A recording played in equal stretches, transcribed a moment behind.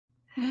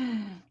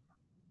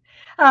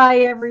Hi,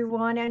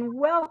 everyone, and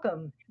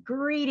welcome.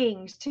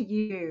 Greetings to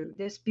you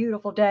this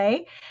beautiful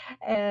day.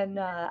 And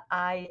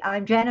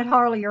I'm Janet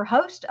Harley, your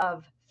host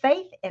of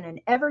Faith in an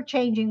Ever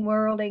Changing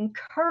World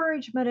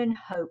Encouragement and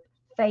Hope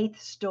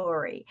Faith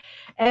Story.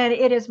 And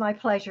it is my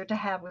pleasure to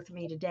have with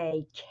me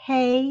today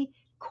Cae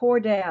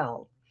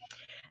Cordell.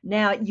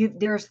 Now,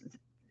 there's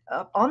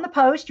on the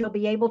post, you'll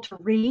be able to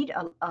read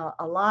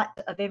a lot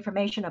of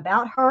information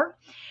about her.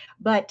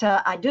 But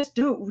I just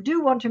do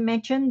want to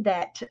mention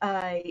that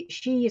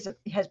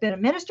has been a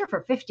minister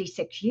for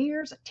 56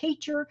 years, a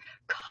teacher,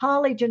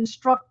 college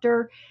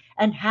instructor,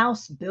 and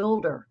house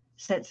builder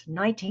since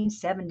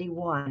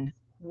 1971.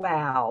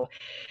 Wow.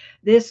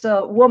 This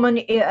woman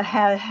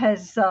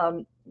has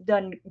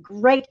done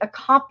great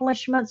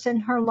accomplishments in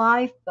her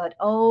life, but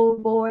oh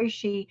boy,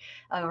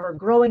 her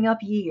growing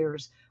up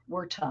years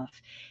were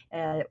tough.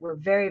 Were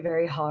very,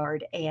 very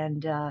hard.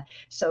 And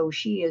so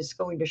she is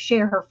going to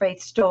share her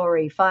faith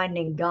story,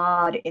 finding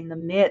God in the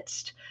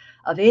midst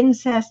of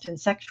incest and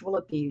sexual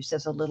abuse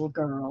as a little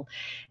girl.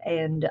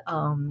 And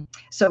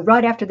so,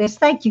 right after this,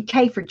 thank you,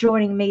 Kay, for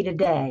joining me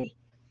today.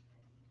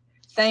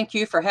 Thank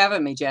you for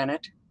having me,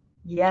 Janet.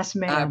 Yes, I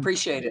ma'am.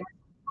 appreciate it.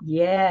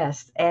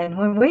 Yes, and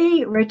when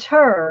we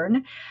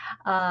return,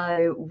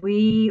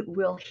 we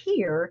will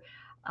hear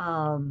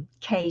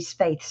Kay's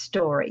faith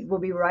story. We'll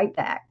be right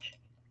back.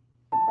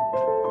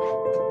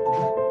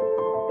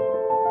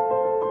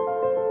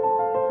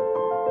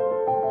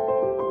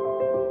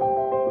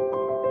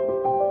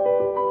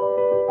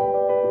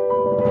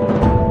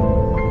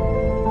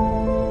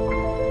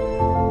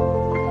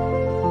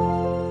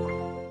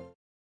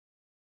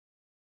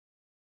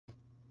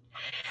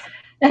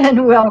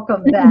 And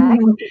welcome back.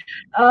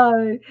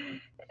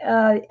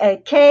 Uh,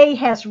 Kay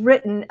has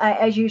written,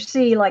 as you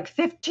see, like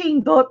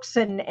 15 books,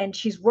 and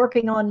she's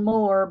working on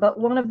more. But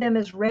one of them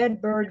is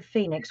Red Bird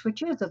Phoenix,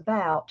 which is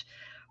about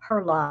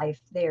her life.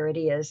 There it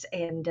is,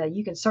 and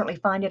you can certainly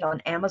find it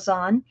on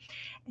Amazon.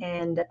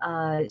 And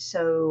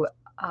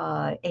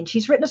and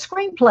she's written a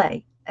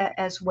screenplay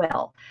as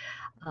well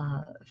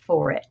uh,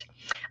 for it.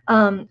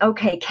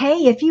 Okay,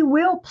 Kay, if you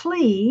will,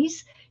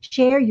 please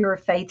share your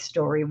faith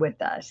story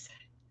with us.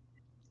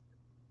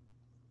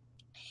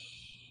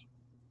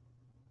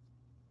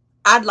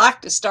 I'd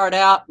like to start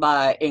out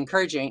by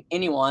encouraging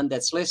anyone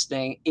that's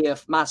listening,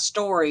 if my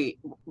story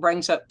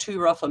brings up too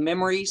rough of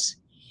memories,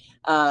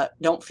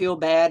 don't feel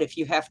bad if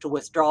you have to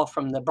withdraw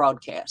from the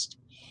broadcast.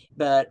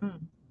 But Mm,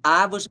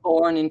 I was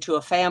born into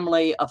a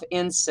family of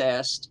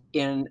incest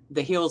in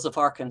the hills of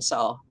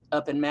Arkansas,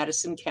 up in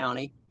Madison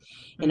County,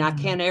 and mm,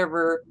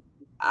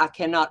 I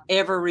cannot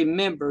ever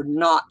remember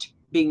not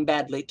being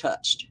badly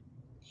touched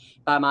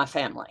by my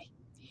family.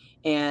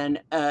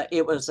 And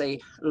it was a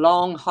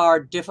long,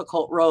 hard,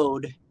 difficult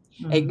road,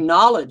 mm.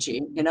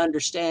 acknowledging and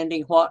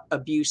understanding what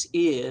abuse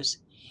is.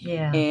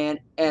 Yeah. And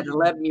at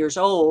 11 years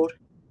old,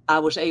 I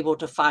was able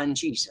to find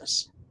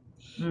Jesus.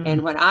 Mm,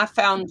 And when I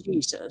found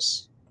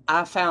Jesus,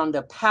 I found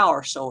a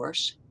power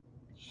source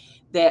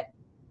that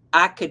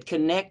I could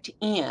connect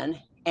in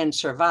and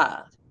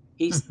survive.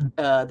 mhm,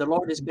 The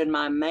Lord has been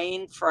my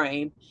main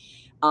frame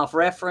of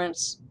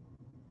reference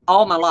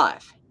all my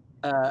life.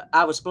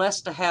 I was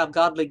blessed to have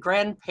godly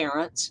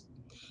grandparents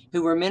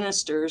who were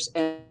ministers,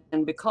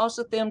 and because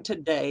of them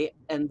today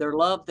and their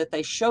love that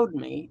they showed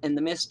me in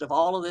the midst of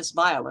all of this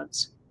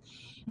violence,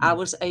 I mm.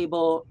 was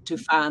able to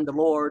find the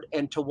Lord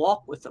and to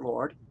walk with the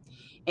Lord.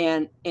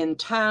 And in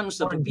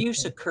times of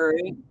abuse Wonderful.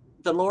 occurring,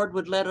 the Lord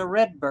would let a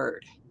red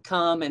bird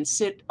come and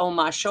sit on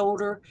my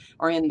shoulder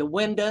or in the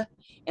window,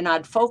 and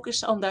I'd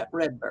focus on that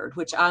red bird,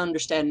 which I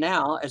understand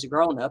now as a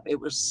grown up, it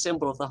was a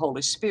symbol of the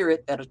Holy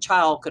Spirit that a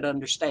child could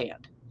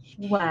understand.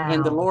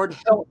 And the Wow. Lord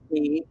helped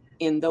me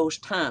in those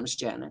times,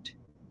 Janet.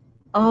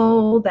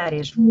 Oh, that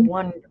is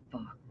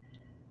wonderful.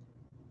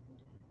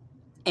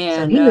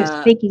 So And he was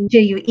speaking to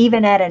you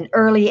even at an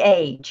early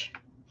age.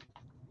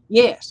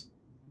 yes,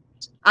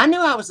 I knew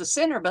I was a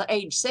sinner by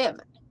age 7,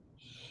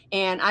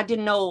 and I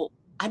didn't know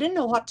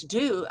what to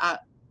do.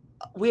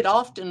 We'd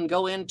often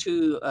go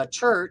into a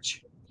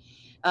church.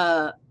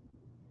 Uh,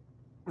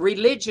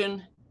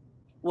 Religion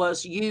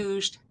was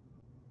used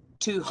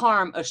to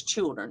harm us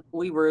children.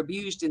 We were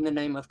abused in the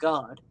name of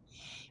God,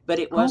 but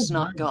it Oh was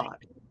not my. God.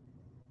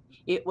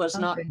 It was Oh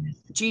not goodness.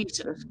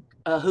 Jesus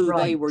who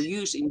they were Right.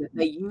 using. That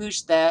they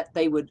used that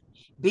they would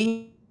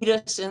beat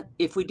us, and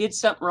if we did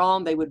something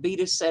wrong, they would beat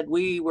us. Said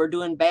we were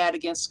doing bad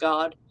against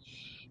God.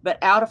 But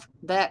out of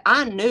that,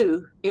 I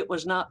knew it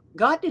was not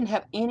God. Didn't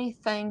have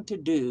anything to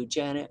do,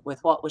 Janet, with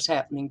what was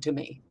happening to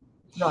me.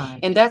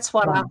 And Right. that's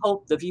what I Right.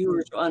 hope the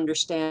viewers will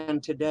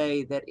understand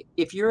today, that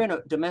if you're in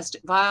a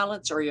domestic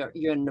violence or you're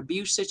in an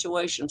abuse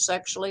situation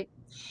sexually,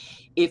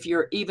 if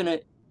you're even a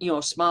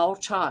small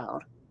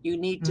child, you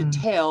need to Mm.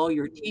 tell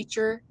your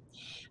teacher,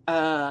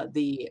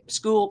 the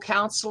school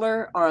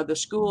counselor, or the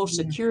school Yeah.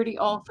 security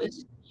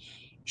office.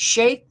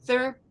 Shake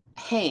their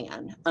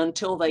hand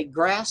until they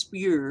grasp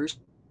yours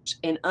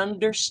and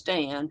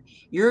understand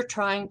you're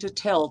trying to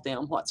tell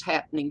them what's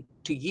happening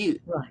to you.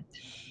 Right.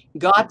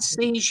 God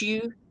sees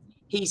you.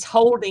 He's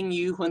holding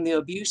you when the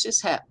abuse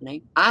is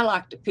happening. I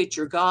like to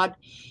picture God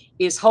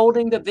is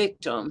holding the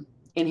victim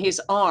in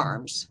his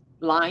arms,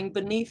 lying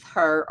beneath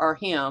her or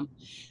him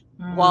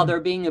while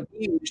they're being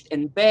abused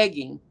and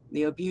begging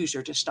the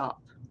abuser to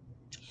stop.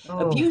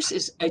 Oh, Abuse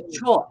is a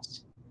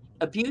choice.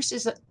 Abuse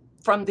is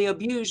from the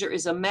abuser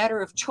is a matter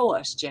of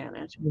choice,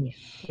 Janet. yeah,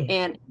 yeah.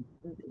 And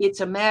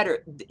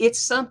it's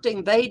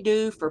something they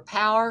do for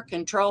power,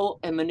 control,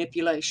 and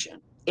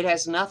manipulation. It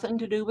has nothing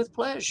to do with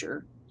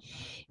pleasure.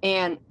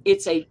 And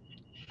it's a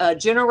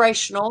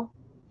generational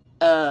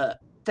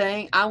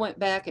thing. I went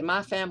back in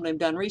my family and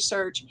done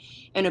research,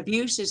 and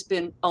abuse has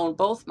been on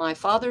both my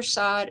father's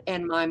side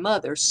and my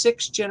mother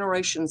 6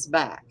 generations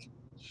back.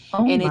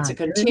 Oh And it's my a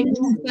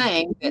continual goodness.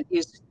 thing that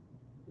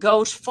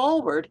goes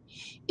forward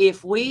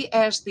if we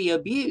as the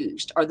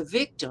abused or the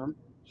victim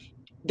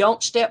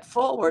don't step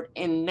forward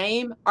and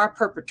name our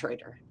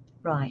perpetrator.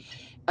 Right.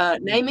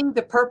 Naming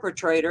the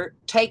perpetrator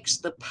takes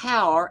the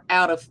power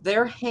out of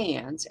their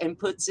hands and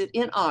puts it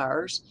in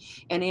ours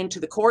and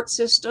into the court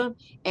system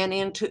and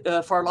into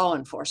for law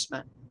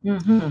enforcement.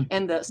 Mm-hmm.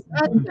 And the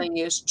sad thing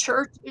is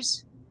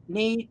churches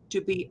need to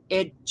be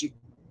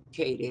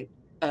educated,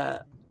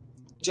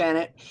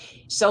 Janet,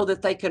 so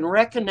that they can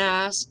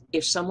recognize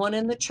if someone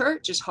in the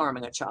church is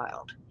harming a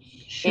child.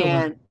 Sure.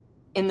 And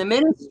in the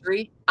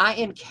ministry, I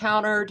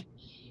encountered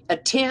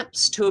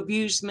attempts to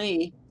abuse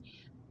me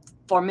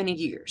for many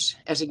years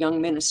as a young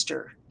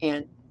minister.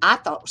 And I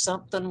thought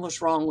something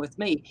was wrong with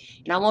me.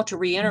 And I want to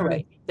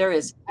reiterate, there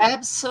is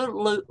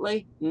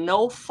absolutely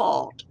no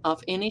fault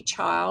of any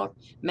child,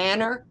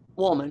 man or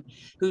woman,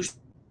 who's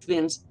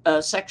been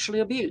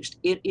sexually abused.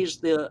 It is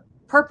the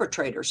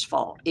perpetrator's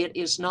fault. It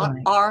is not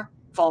Right. our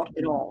fault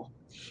at all.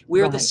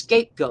 We're the Right.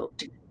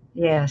 scapegoat.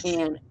 Yes.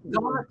 And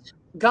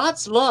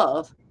God's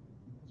love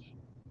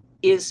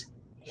is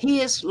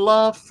his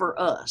love for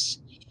us.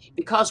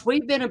 Because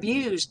we've been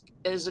abused,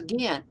 as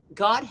again,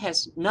 God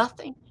has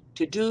nothing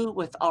to do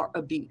with our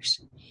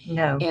abuse.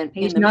 No, And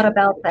he's not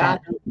about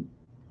that.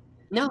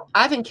 No,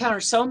 I've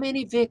encountered so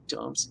many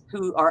victims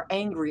who are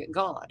angry at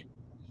God.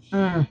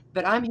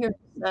 But I'm here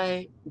to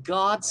say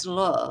God's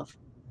love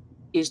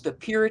is the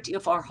purity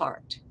of our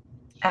heart.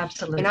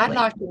 Absolutely. And I'd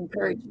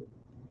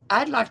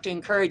like to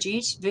encourage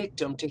each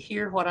victim to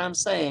hear what I'm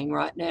saying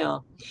right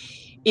now.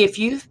 If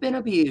you've been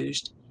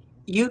abused,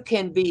 you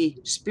can be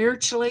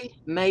spiritually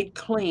made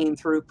clean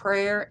through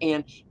prayer.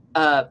 And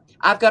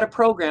I've got a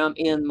program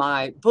in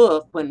my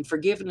book, When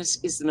Forgiveness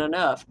Isn't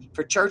Enough,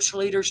 for church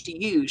leaders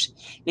to use.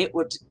 It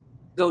would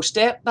go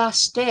step by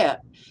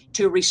step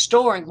to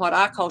restoring what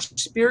I call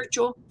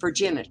spiritual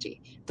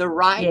virginity, the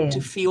right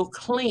to feel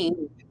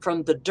clean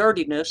from the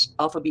dirtiness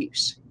of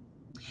abuse.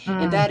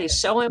 And that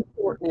is so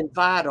important and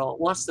vital.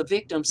 Once the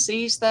victim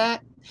sees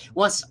that,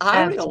 once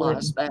I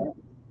realized that,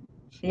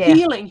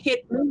 healing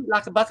hit me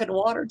like a bucket of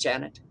water,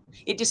 Janet.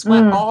 It just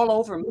went all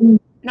over me.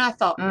 And I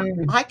thought,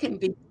 I can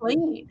be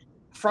clean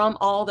from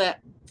all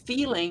that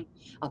feeling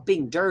of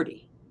being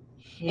dirty.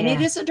 And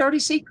it is a dirty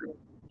secret.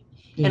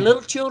 And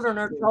little children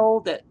are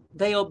told that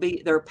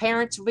their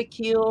parents will be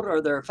killed,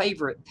 or their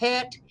favorite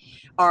pet,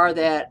 or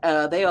that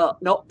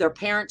their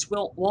parents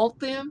won't want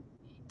them.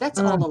 That's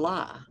all a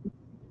lie.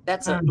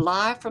 That's a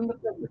lie from the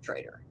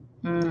perpetrator.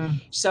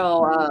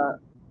 So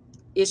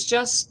it's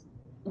just,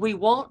 we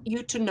want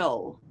you to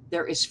know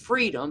there is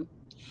freedom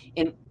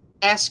in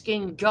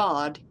asking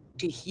God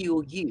to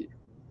heal you.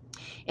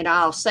 And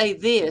I'll say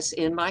this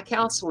in my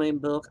counseling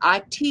book,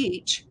 I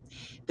teach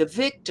the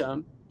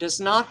victim does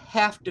not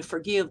have to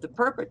forgive the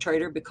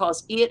perpetrator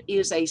because it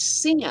is a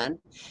sin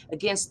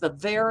against the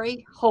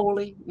very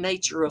holy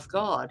nature of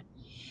God.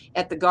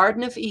 At the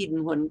Garden of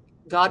Eden, when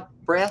God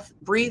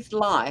breathed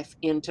life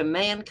into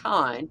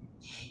mankind,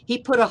 he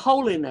put a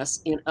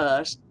holiness in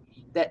us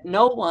that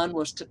no one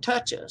was to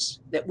touch us,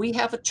 that we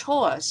have a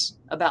choice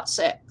about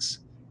sex.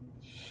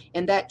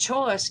 And that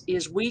choice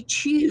is we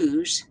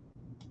choose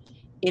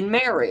in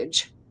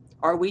marriage,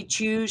 or we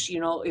choose,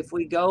 if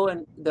we go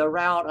in the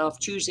route of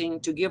choosing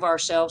to give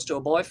ourselves to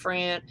a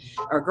boyfriend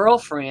or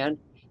girlfriend,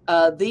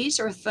 these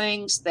are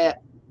things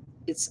that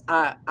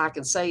I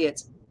can say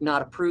it's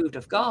not approved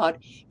of God,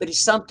 but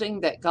it's something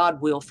that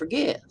God will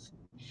forgive.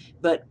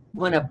 But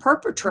when a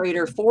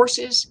perpetrator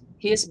forces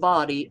his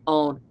body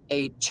on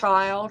a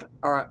child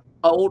or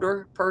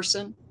older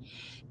person,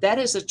 that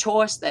is a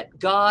choice that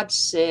God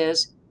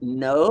says,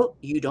 no,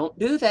 you don't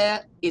do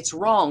that. It's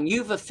wrong.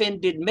 You've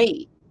offended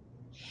me.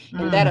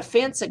 And that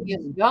offense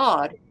against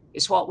God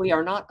is what we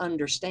are not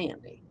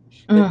understanding.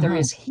 But there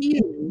is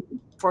healing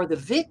for the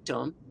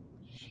victim,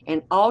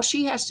 and all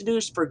she has to do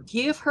is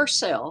forgive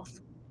herself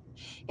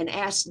and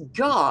ask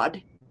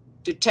God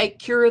to take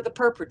care of the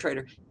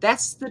perpetrator.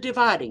 That's the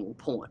dividing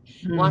point.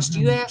 Once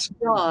you ask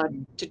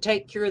God to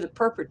take care of the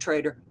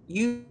perpetrator,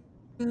 you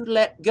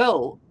let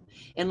go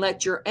and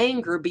let your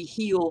anger be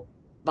healed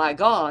by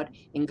God,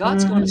 and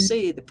God's going to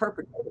see the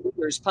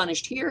perpetrator is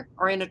punished here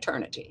or in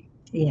eternity.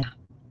 Yeah.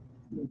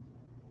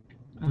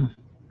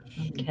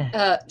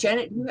 Okay.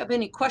 Janet, do you have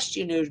any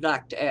question you'd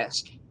like to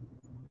ask?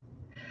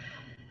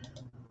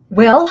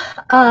 Well,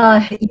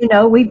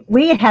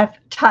 we have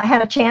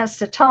had a chance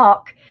to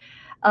talk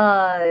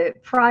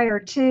prior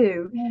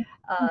to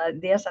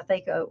this. I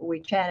think we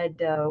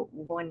chatted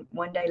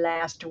one day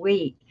last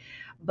week.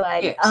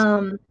 But Yes.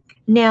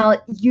 now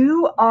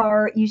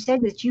you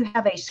said that you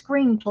have a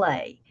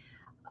screenplay.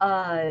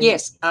 Uh,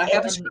 Yes, I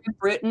have a and script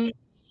written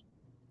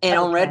and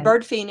on okay,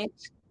 Redbird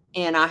Phoenix,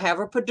 and I have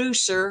a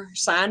producer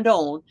signed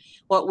on.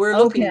 What we're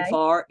looking okay,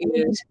 for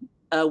is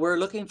we're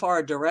looking for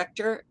a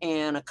director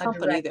and a a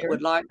company that director.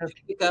 would like to Okay.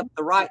 pick up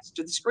the rights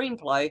to the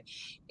screenplay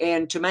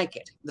and to make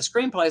it. The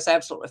screenplay is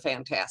absolutely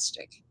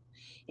fantastic,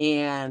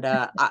 and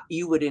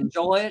you would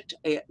enjoy it.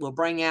 It will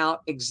bring out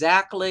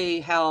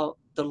exactly how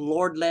the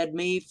Lord led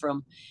me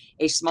from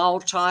a small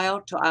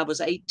child till I was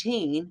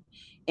 18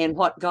 and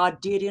what God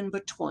did in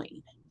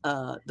between.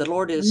 The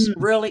Lord has Mm,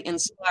 really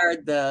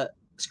inspired the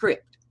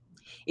script.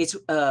 It's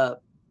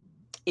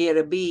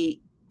it'll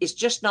be it's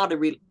just not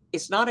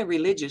it's not a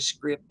religious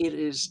script. It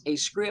is a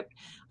script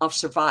of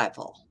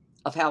survival,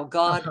 of how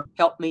God uh-huh.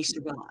 helped me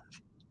survive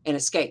and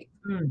escape.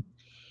 Mm,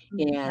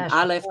 And that's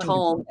I left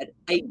home wonderful. at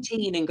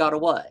 18 and got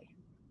away.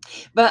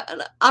 But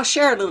I'll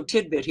share a little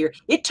tidbit here.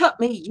 It took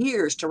me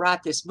years to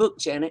write this book,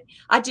 Janet.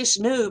 I just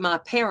knew my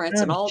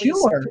parents and I'm all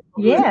these sure.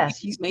 people who had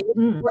Yes. used me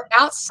Mm, were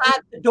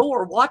outside the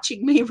door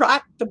watching me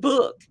write the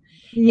book.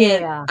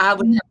 And yeah. I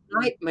would have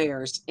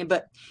nightmares.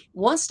 But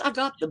once I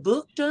got the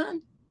book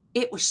done,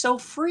 it was so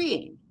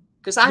freeing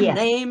because I Yes.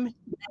 named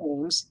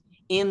names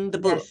in the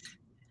book That's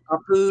of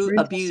who truth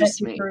will set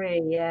abused you me.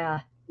 free.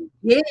 Yeah.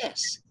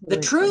 Yes, the Absolutely.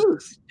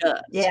 truth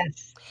does.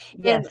 Yes.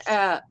 And Yes.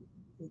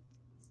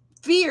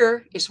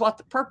 fear is what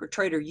the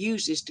perpetrator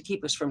uses to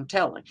keep us from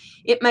telling.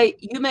 You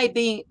may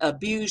be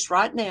abused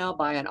right now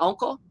by an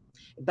uncle,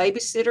 a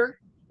babysitter,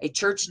 a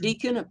church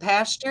deacon, a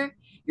pastor,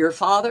 your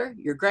father,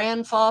 your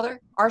grandfather,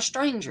 or a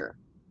stranger.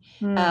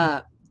 Mm,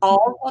 Uh,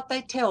 all what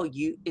they tell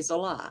you is a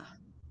lie.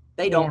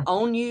 They don't yeah.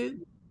 own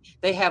you.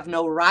 They have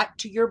no right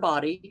to your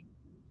body,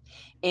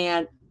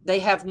 and they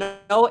have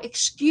no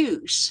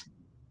excuse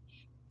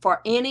for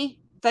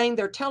anything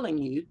they're telling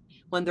you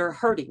when they're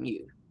hurting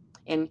you.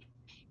 And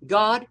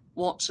God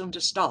wants them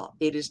to stop.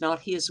 It is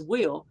not his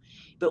will,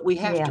 but we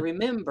have Yeah. to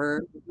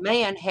remember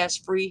man has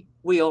free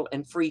will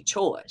and free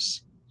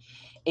choice.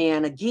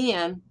 And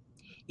again,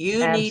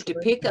 you need to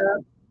pick Absolutely.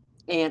 up,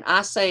 and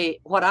I say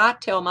what I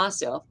tell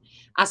myself.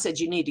 I said,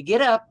 you need to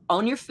get up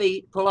on your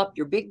feet, pull up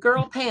your big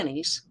girl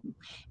panties,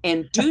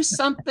 and do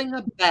something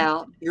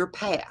about your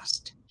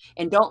past.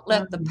 And don't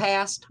let the Mm,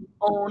 past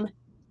own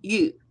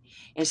you.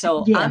 And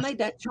so I yes. made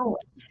that choice.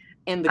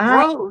 And the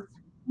I growth,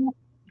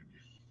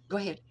 go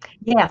ahead.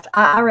 Yes,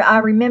 I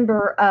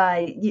remember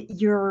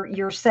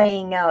you're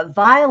saying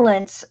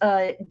violence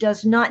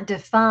does not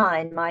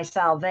define my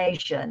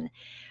salvation,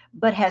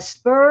 but has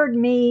spurred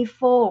me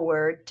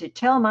forward to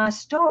tell my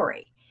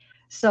story,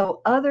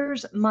 so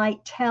others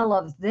might tell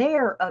of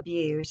their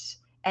abuse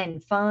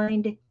and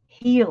find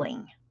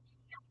healing.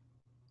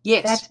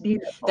 Yes, That's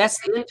beautiful. that's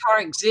the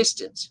entire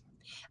existence.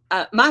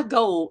 My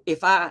goal,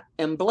 if I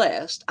am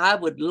blessed, I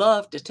would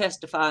love to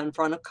testify in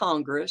front of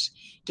Congress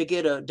to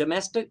get a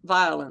domestic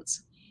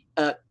violence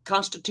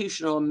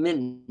constitutional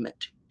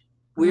amendment.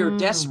 We are Mm,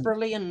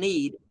 desperately in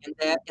need in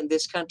that in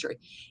this country.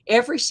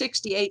 Every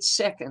 68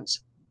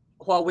 seconds,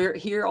 while we're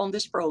here on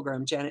this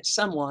program, Janet,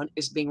 someone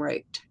is being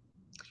raped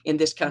in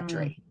this mm,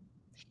 country.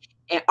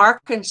 And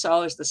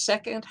Arkansas is the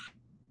second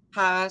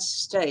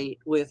highest state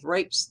with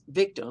rape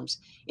victims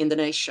in the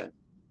nation.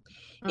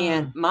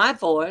 And mm. my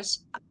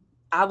voice,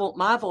 I want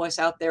my voice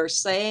out there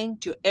saying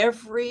to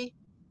every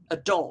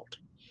adult,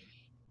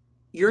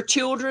 your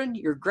children,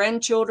 your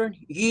grandchildren,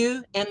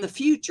 you and the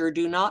future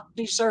do not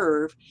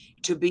deserve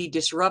to be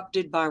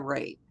disrupted by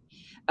rape.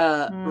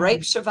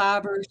 Rape Mm,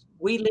 survivors,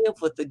 we live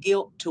with the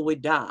guilt till we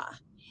die.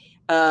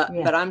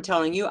 yeah, But I'm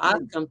telling you,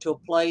 I've come to a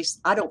place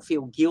I don't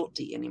feel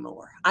guilty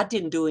anymore. I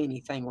didn't do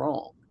anything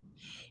wrong.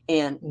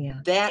 And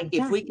yeah, that,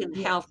 if we exactly. can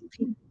Yeah, help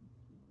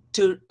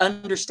to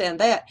understand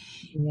that,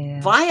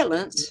 yeah,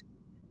 violence,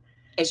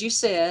 as you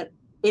said,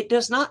 it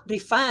does not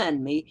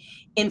define me.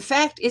 In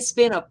fact, it's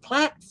been a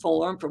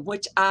platform from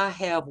which I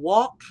have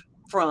walked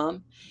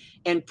from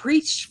and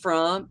preached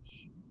from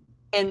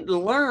and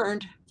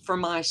learned for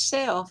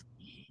myself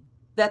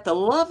that the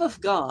love of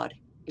God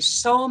is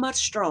so much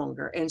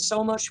stronger and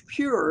so much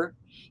purer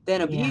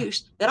than yeah,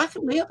 abuse that I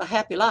can live a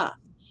happy life.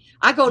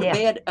 I go to yeah.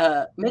 bed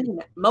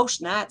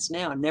most nights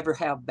now and never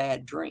have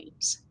bad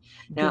dreams.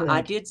 Now,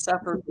 I Good. did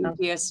suffer Oh,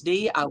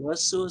 PTSD. I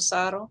was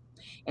suicidal,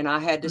 and I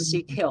had to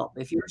seek mm, help.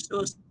 If you're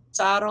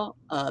suicidal,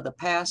 the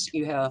past,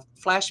 you have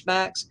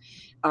flashbacks,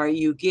 or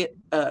you get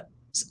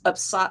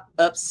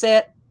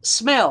upset.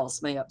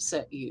 Smells may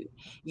upset you.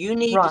 You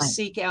need to right.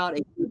 seek out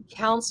a good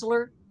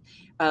counselor.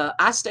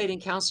 I stayed in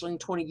counseling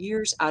 20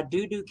 years. I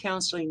do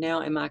counseling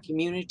now in my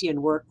community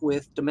and work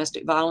with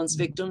domestic violence Mm,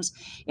 victims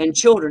and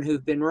children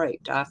who've been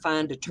raped. I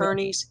find yeah.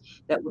 attorneys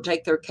that will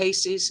take their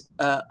cases.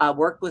 I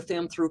work with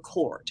them through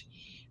court.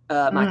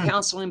 My Mm,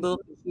 counseling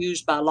book is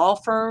used by law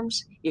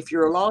firms. If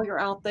you're a lawyer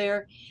out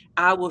there,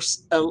 I will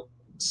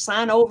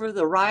sign over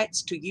the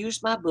rights to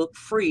use my book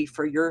free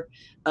for your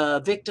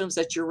victims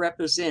that you're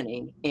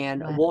representing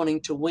and Right.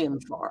 wanting to win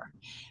for.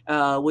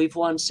 We've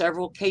won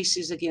several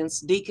cases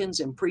against deacons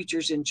and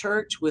preachers in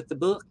church with the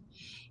book,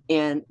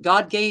 and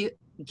God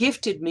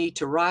gifted me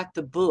to write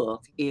the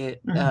book.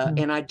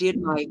 And I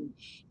did my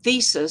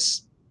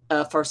thesis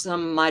for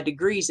some of my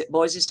degrees at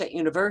Boise State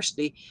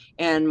University,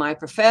 and my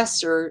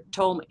professor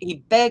told me,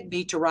 he begged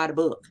me to write a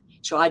book.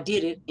 So I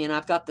did it, and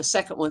I've got the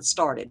second one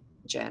started,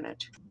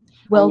 Janet.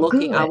 Well,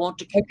 looking, good. I want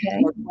to carry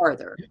it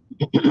further.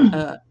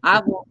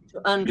 I want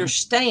to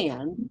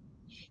understand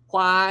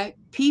why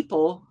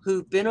people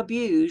who've been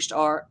abused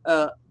are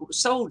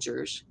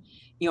soldiers,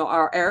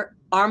 our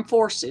armed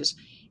forces,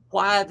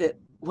 why that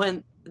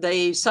when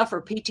they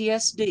suffer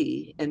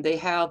PTSD and they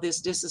have this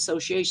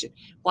disassociation,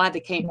 why they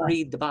can't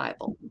read the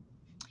Bible.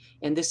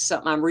 And this is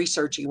something I'm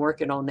researching,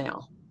 working on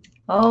now.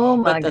 Oh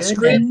my But the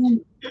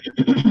goodness.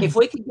 script, if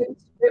we can get the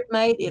script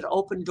made, it'll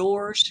open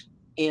doors.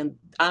 And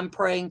I'm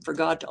praying for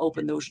God to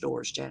open those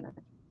doors, Janet.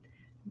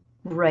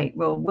 Great.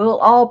 Well, we'll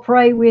all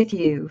pray with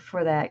you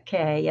for that,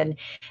 Cae,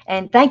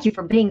 and thank you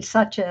for being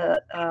such an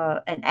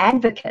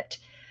advocate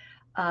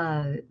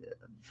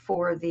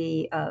for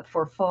the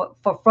for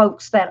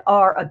folks that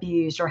are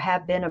abused or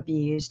have been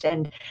abused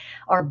and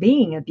are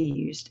being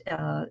abused.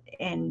 But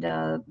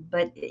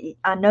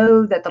I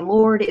know that the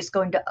Lord is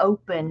going to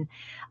open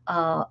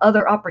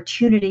other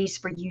opportunities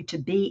for you to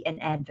be an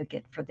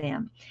advocate for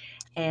them.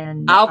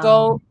 And I'll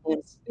go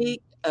and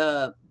speak.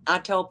 I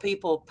tell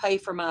people pay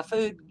for my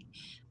food,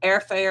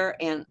 airfare,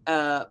 and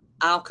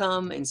I'll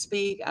come and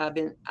speak.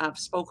 I've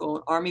spoken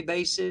on Army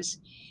bases.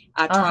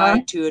 I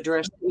try to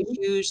address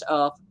issues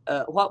of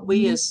what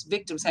we as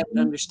victims have to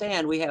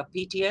understand. We have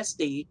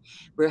PTSD.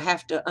 We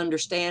have to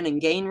understand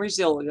and gain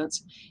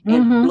resilience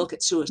and look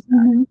at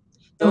suicide.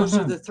 Those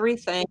are the three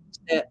things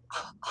that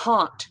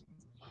haunt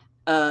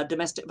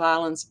domestic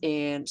violence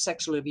and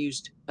sexually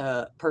abused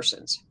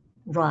persons.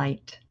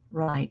 Right.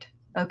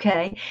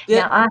 Okay.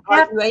 Now,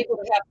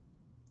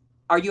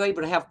 are you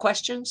able to have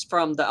questions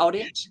from the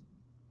audience?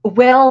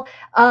 Well,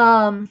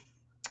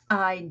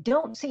 I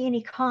don't see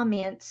any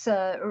comments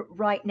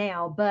right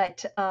now,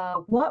 but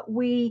what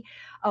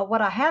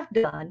I have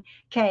done,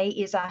 Cae,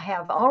 is I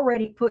have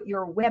already put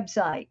your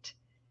website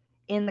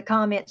in the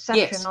comment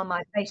section on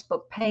my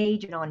Facebook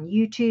page and on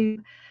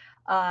YouTube,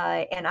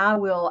 and I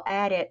will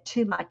add it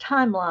to my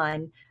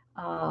timeline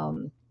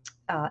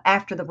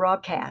after the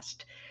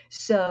broadcast.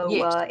 So,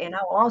 and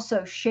I'll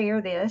also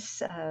share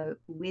this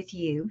with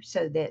you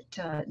so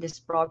that this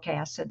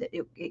broadcast, so that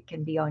it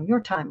can be on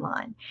your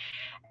timeline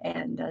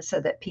and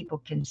so that people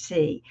can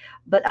see.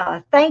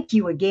 But thank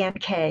you again,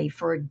 Cae,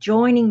 for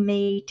joining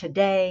me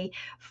today,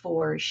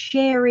 for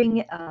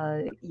sharing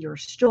your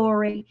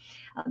story,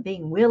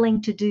 being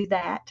willing to do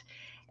that.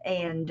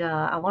 And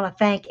I want to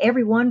thank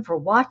everyone for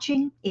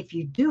watching. If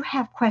you do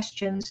have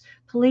questions,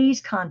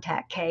 please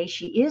contact Cae.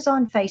 She is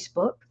on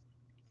Facebook,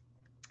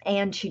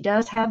 and she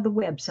does have the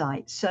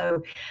website,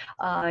 so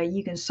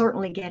you can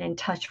certainly get in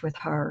touch with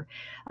her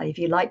if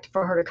you'd like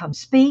for her to come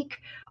speak,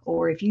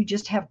 or if you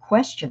just have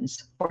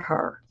questions for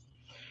her.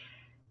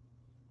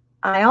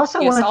 I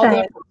also want to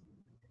thank.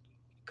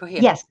 Go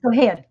ahead. Yes, go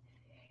ahead.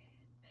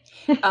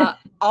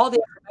 All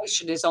the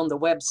information is on the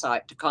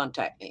website to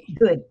contact me.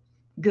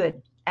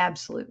 Good.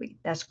 Absolutely.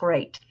 That's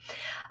great.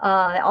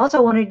 I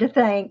also wanted to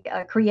thank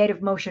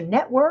Creative Motion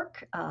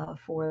Network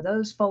for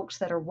those folks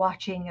that are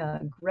watching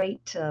a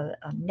great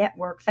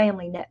network,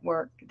 family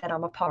network that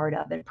I'm a part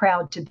of and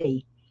proud to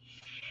be.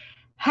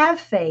 Have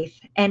faith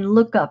and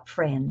look up,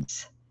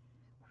 friends,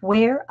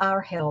 where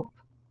our help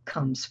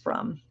comes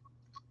from.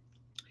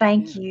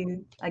 Thank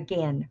you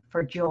again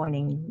for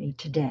joining me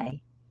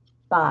today.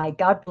 Bye.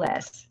 God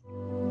bless.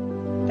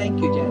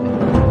 Thank you,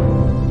 Janet.